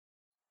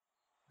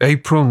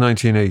April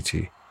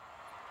 1980.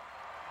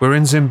 We're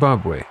in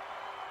Zimbabwe,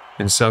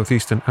 in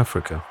southeastern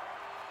Africa.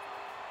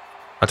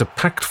 At a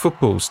packed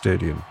football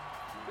stadium,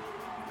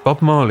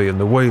 Bob Marley and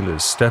the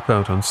Wailers step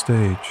out on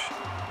stage.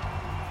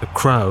 The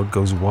crowd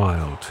goes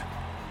wild.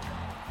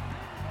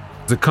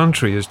 The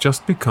country has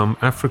just become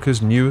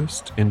Africa's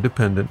newest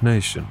independent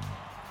nation.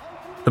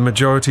 The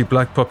majority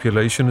black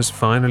population has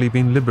finally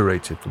been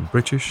liberated from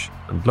British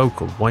and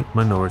local white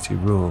minority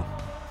rule.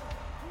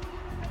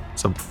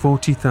 Some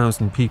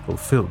 40,000 people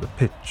fill the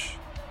pitch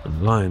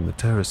and line the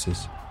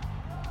terraces.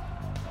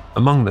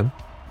 Among them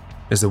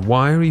is a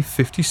wiry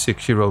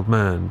 56-year-old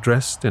man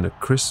dressed in a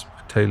crisp,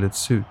 tailored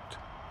suit.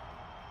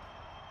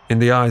 In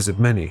the eyes of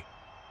many,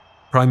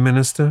 Prime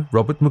Minister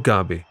Robert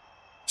Mugabe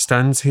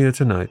stands here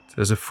tonight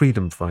as a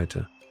freedom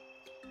fighter.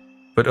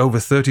 But over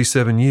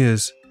 37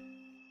 years,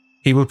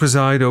 he will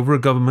preside over a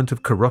government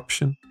of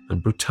corruption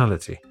and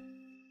brutality,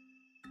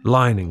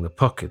 lining the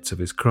pockets of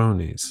his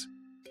cronies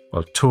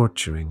while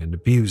torturing and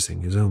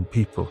abusing his own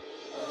people.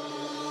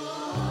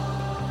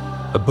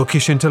 A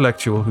bookish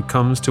intellectual who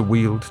comes to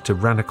wield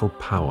tyrannical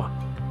power.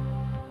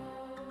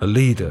 A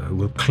leader who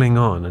will cling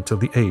on until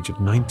the age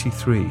of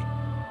 93,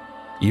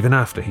 even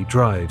after he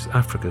drives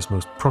Africa's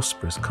most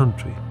prosperous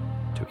country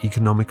to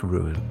economic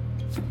ruin.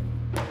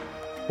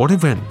 What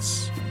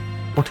events,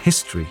 what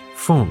history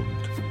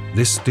formed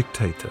this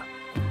dictator?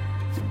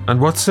 And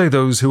what say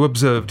those who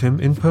observed him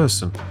in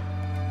person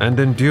and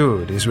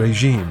endured his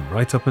regime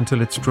right up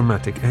until its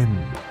dramatic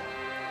end?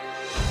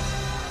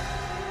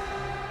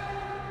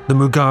 The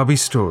Mugabe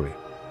Story,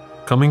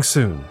 coming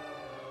soon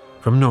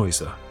from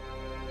Noiser.